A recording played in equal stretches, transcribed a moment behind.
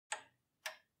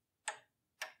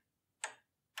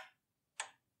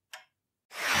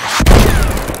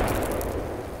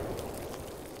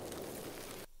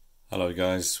Hello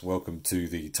guys, welcome to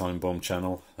the Time Bomb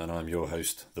channel, and I'm your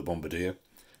host, The Bombardier.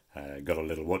 Got a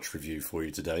little watch review for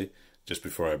you today. Just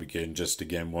before I begin, just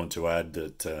again want to add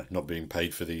that not being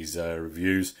paid for these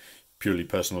reviews, purely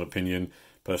personal opinion,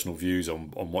 personal views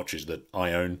on watches that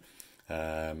I own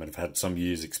and have had some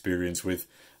years experience with.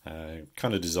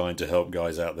 Kind of designed to help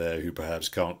guys out there who perhaps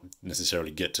can't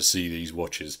necessarily get to see these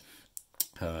watches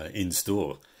in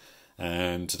store.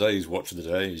 And today's watch of the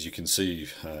day, as you can see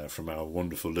from our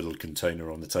wonderful little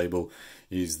container on the table,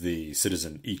 is the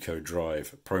Citizen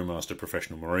Ecodrive Promaster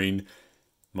Professional Marine,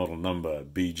 model number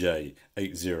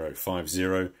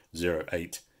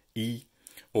BJ8050-08E,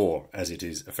 or as it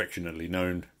is affectionately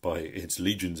known by its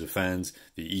legions of fans,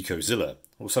 the Ecozilla,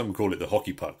 or some call it the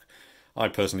hockey puck. I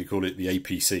personally call it the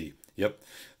APC, yep,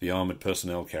 the Armoured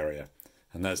Personnel Carrier.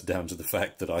 And that's down to the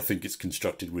fact that I think it's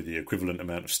constructed with the equivalent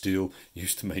amount of steel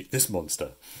used to make this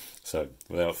monster. So,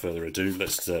 without further ado,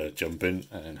 let's jump in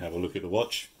and have a look at the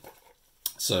watch.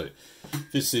 So,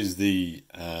 this is the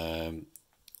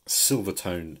silver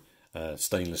tone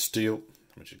stainless steel.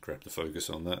 Let me just grab the focus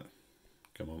on that.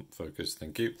 Come on, focus,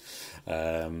 thank you.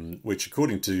 Which,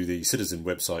 according to the Citizen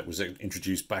website, was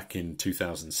introduced back in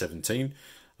 2017.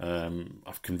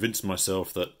 I've convinced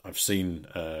myself that I've seen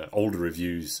older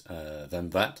reviews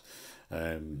than that,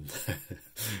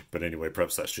 but anyway,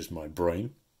 perhaps that's just my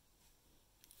brain.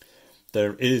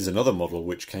 There is another model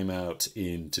which came out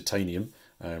in titanium,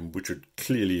 which would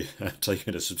clearly have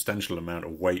taken a substantial amount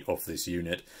of weight off this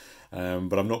unit,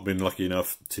 but I've not been lucky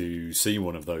enough to see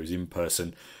one of those in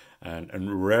person,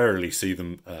 and rarely see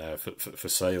them for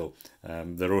sale.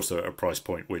 They're also at a price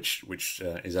point which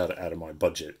is out of my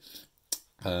budget.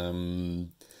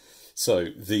 So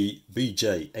the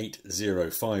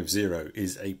BJ8050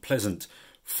 is a pleasant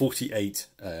 48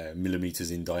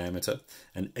 millimeters in diameter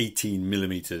and 18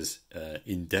 millimeters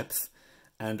in depth.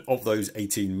 And of those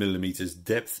 18 millimeters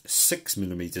depth, 6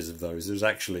 millimeters of those is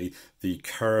actually the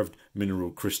curved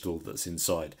mineral crystal that's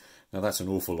inside. Now that's an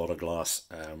awful lot of glass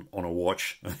on a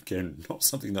watch. Again, not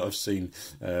something that I've seen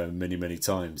many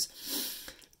times.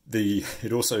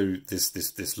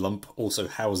 This lump also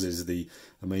houses the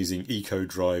amazing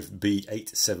Ecodrive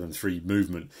B873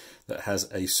 movement that has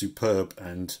a superb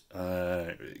and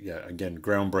again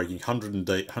groundbreaking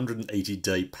 180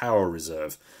 day power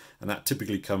reserve, and that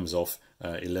typically comes off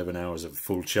 11 hours of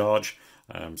full charge.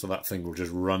 So that thing will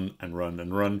just run and run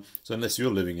and run. So unless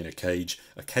you're living in a cage,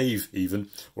 a cave even,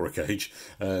 or a cage,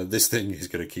 this thing is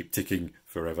going to keep ticking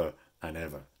forever and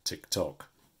ever. Tick tock.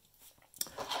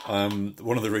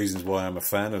 One of the reasons why I'm a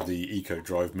fan of the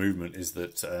Ecodrive movement is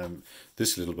that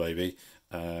this little baby,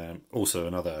 also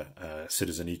another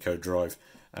Citizen Ecodrive,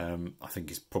 I think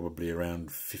is probably around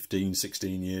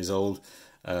 15-16 years old,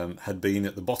 had been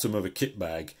at the bottom of a kit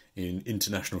bag in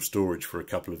international storage for a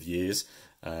couple of years.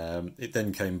 It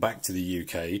then came back to the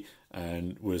UK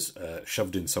and was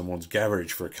shoved in someone's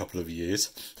garage for a couple of years.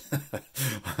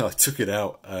 I took it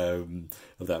out of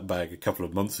that bag a couple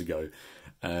of months ago.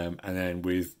 And then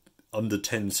with under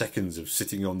 10 seconds of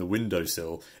sitting on the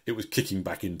windowsill, it was kicking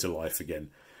back into life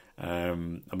again. I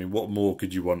mean, what more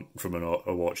could you want from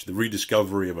a watch? The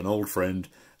rediscovery of an old friend,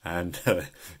 and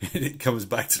it comes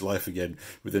back to life again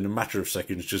within a matter of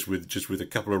seconds, just with a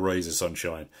couple of rays of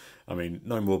sunshine. I mean,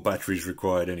 no more batteries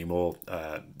required anymore.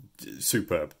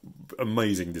 Superb,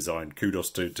 amazing design. Kudos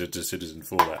to Citizen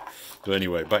for that. So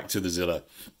anyway, back to the Zilla.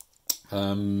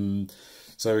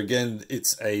 So again,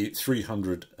 it's a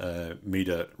 300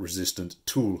 meter resistant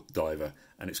tool diver,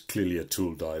 and it's clearly a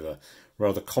tool diver.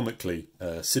 Rather comically,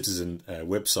 Citizen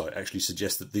website actually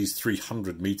suggests that these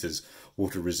 300 meters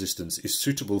water resistance is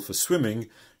suitable for swimming,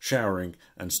 showering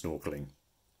and snorkeling.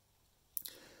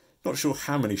 Not sure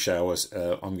how many showers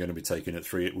I'm going to be taking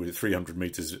with 300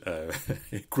 meters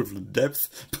equivalent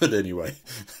depth, but anyway,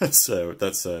 that's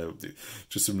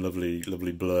just some lovely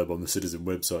blurb on the Citizen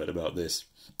website about this.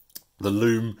 The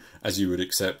loom, as you would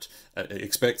expect,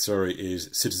 is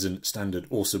Citizen Standard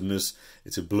Awesomeness.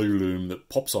 It's a blue loom that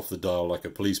pops off the dial like a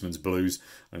policeman's blues.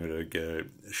 I'm going to get a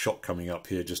shot coming up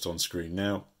here just on screen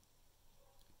now.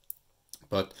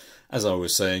 But as I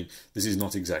was saying, this is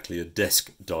not exactly a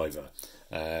desk diver.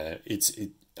 I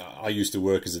used to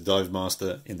work as a dive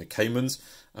master in the Caymans,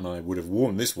 and I would have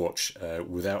worn this watch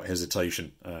without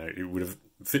hesitation. It would have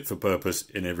fit for purpose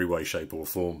in every way, shape or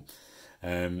form.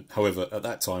 However, at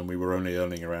that time we were only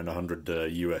earning around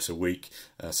 100 US a week,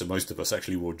 so most of us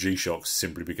actually wore G-Shocks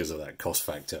simply because of that cost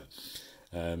factor.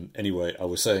 Anyway, I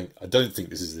was saying I don't think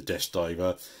this is the desk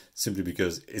diver, simply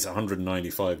because it's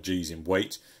 195 Gs in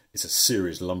weight. It's a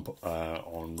serious lump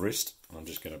on wrist. I'm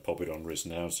just going to pop it on wrist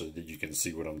now so that you can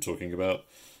see what I'm talking about.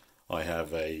 I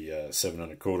have a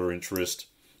 7¼ inch wrist.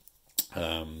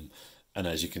 And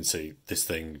as you can see, this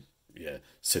thing, yeah,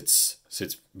 sits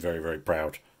very, very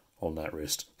proud on that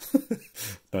wrist.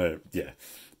 Yeah.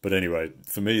 But anyway,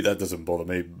 for me, that doesn't bother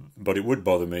me. But it would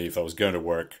bother me if I was going to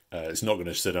work. It's not going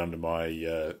to sit under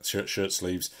my shirt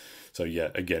sleeves. So yeah,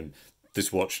 again,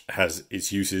 this watch has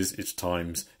its uses, its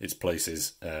times, its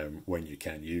places when you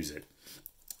can use it.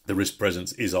 The wrist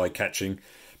presence is eye-catching,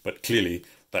 but clearly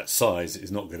that size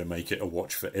is not going to make it a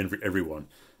watch for everyone.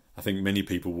 I think many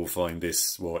people will find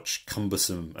this watch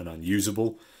cumbersome and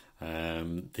unusable.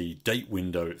 The date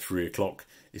window at 3 o'clock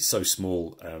is so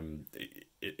small.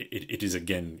 It is,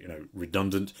 again, you know,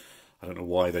 redundant. I don't know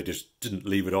why they just didn't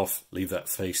leave it off, leave that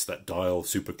face, that dial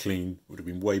super clean. Would have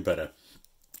been way better.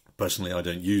 Personally, I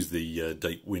don't use the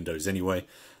date windows anyway.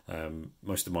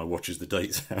 Most of my watches, the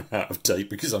dates are out of date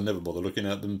because I never bother looking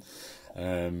at them.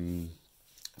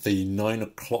 The 9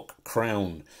 o'clock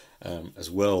crown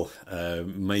as well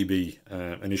may be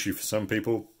an issue for some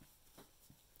people.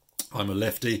 I'm a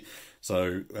lefty,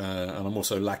 so and I'm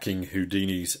also lacking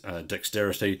Houdini's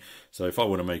dexterity. So if I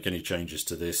want to make any changes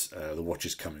to this, the watch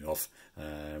is coming off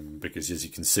because, as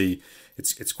you can see,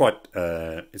 it's quite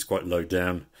low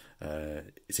down.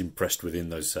 It's impressed within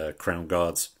those crown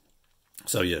guards.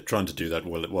 So yeah, trying to do that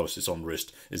whilst it's on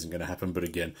wrist isn't going to happen. But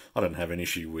again, I don't have an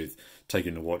issue with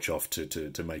taking the watch off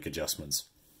to make adjustments.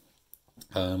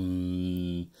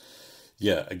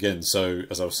 Yeah, again, so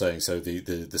as I was saying, so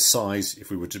the size,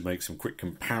 if we were to make some quick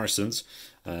comparisons,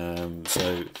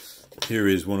 so here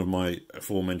is one of my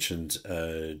aforementioned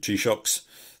G-Shocks.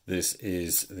 This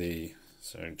is the,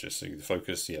 so just see the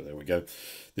focus, yeah, there we go.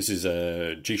 This is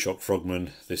a G-Shock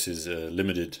Frogman. This is a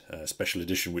limited special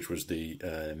edition, which was the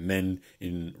Men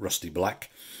in Rusty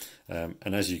Black.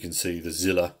 And as you can see, the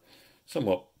Zilla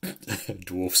somewhat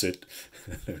dwarfs it.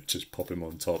 Just pop him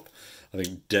on top. I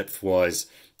think depth-wise,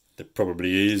 there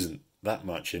probably isn't that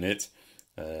much in it,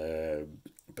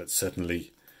 but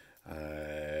certainly,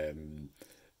 yeah.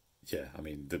 I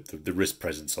mean, the wrist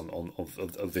presence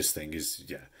of this thing is,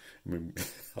 yeah. I mean,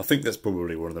 I think that's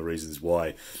probably one of the reasons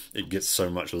why it gets so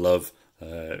much love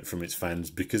from its fans,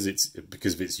 because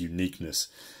of its uniqueness.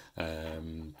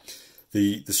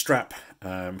 The strap,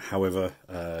 however,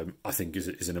 I think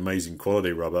is an amazing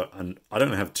quality rubber, and I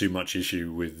don't have too much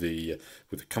issue with the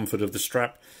comfort of the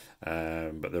strap.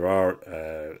 But there are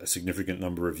a significant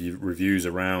number of reviews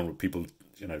around where people,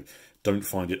 you know, don't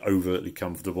find it overtly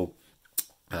comfortable.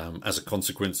 As a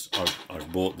consequence,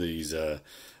 I've bought these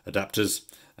adapters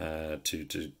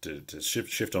to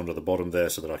shift onto the bottom there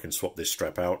so that I can swap this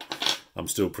strap out. I'm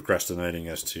still procrastinating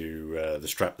as to the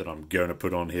strap that I'm going to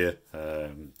put on here.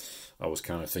 I was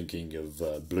kind of thinking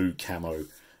of blue camo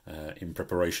in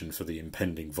preparation for the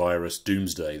impending virus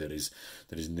doomsday that is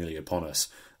nearly upon us.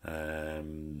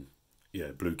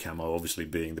 Yeah, blue camo obviously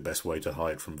being the best way to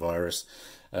hide from virus.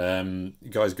 You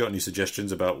guys got any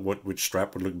suggestions about which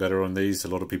strap would look better on these? A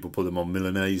lot of people put them on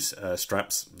Milanese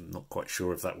straps. I'm not quite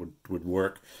sure if that would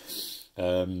work.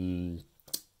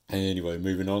 Anyway,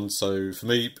 moving on. So for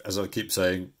me, as I keep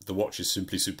saying, the watch is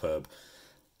simply superb.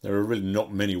 There are really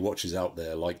not many watches out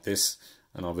there like this,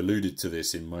 and I've alluded to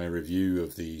this in my review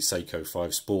of the Seiko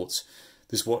 5 Sports.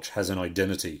 This watch has an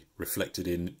identity reflected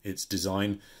in its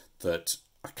design that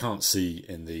I can't see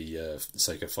in the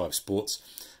Seiko 5 Sports,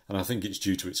 and I think it's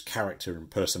due to its character and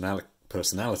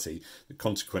personality that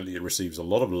consequently it receives a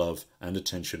lot of love and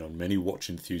attention on many watch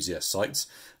enthusiast sites,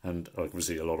 and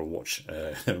obviously a lot of watch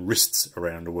wrists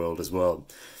around the world as well.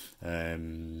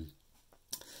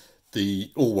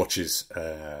 All watches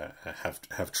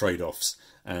have trade-offs,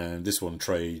 and this one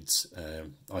trades,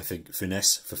 I think,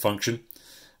 finesse for function.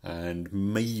 And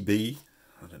maybe,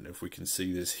 I don't know if we can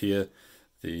see this here,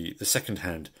 the second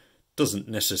hand doesn't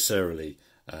necessarily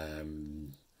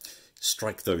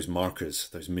strike those markers,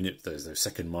 those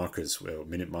second markers, or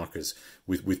minute markers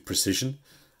with precision.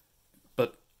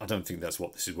 But I don't think that's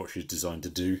what this watch is designed to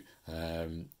do.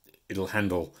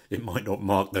 It might not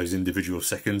mark those individual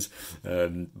seconds,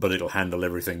 but it'll handle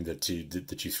everything that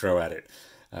you throw at it.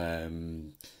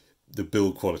 The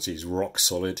build quality is rock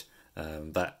solid.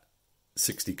 That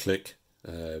 60 click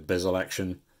bezel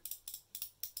action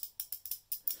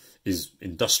is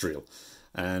industrial,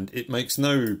 and it makes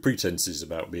no pretenses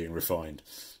about being refined.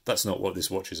 That's not what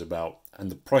this watch is about, and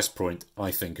the price point,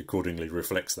 I think, accordingly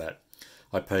reflects that.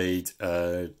 I paid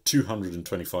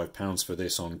 £225 for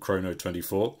this on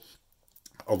Chrono24.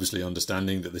 Obviously,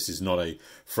 understanding that this is not a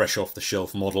fresh off the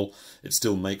shelf model, it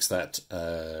still makes that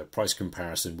price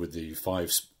comparison with the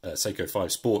Seiko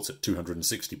 5 Sports at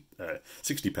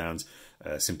 £260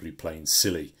 simply plain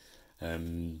silly.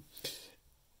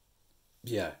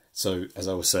 Yeah, So, as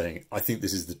I was saying, I think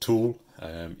this is the tool.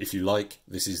 If you like,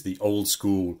 this is the old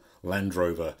school Land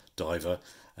Rover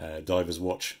diver's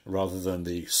watch, rather than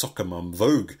the Soccer Mum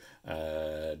Vogue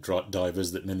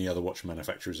divers that many other watch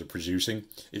manufacturers are producing.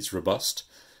 It's robust,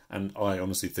 and I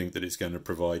honestly think that it's going to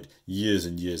provide years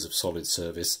and years of solid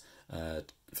service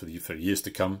for years to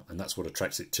come, and that's what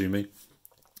attracts it to me.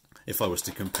 If I was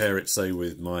to compare it, say,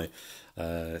 with my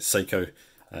Seiko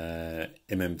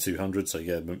MM200, so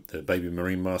yeah, the Baby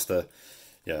Marine Master,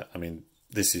 yeah, I mean,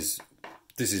 this is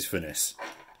finesse.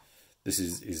 This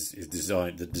is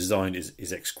design. The design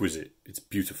is exquisite. It's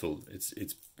beautiful. It's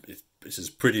as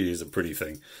pretty as a pretty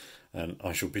thing. And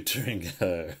I shall be doing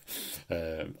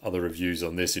other reviews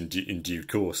on this in due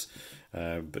course.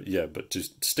 But yeah, but to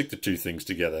stick the two things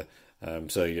together.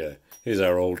 So yeah, here's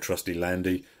our old trusty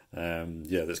Landy.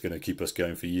 Yeah, that's going to keep us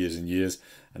going for years and years.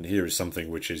 And here is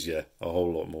something which is, yeah, a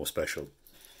whole lot more special.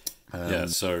 Yeah,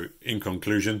 so in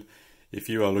conclusion, if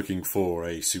you are looking for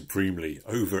a supremely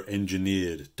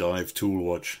over-engineered dive tool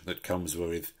watch that comes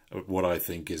with what I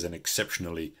think is an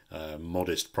exceptionally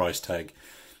modest price tag,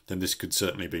 then this could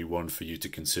certainly be one for you to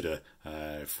consider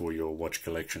for your watch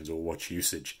collections or watch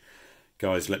usage.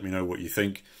 Guys, let me know what you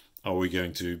think. Are we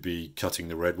going to be cutting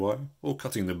the red wire or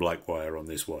cutting the black wire on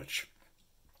this watch?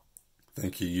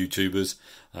 Thank you, YouTubers.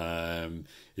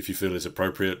 If you feel it's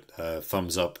appropriate,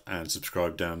 thumbs up and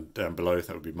subscribe down below.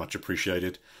 That would be much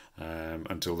appreciated.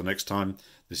 Until the next time,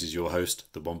 this is your host,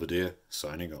 the Bombardier,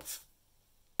 signing off.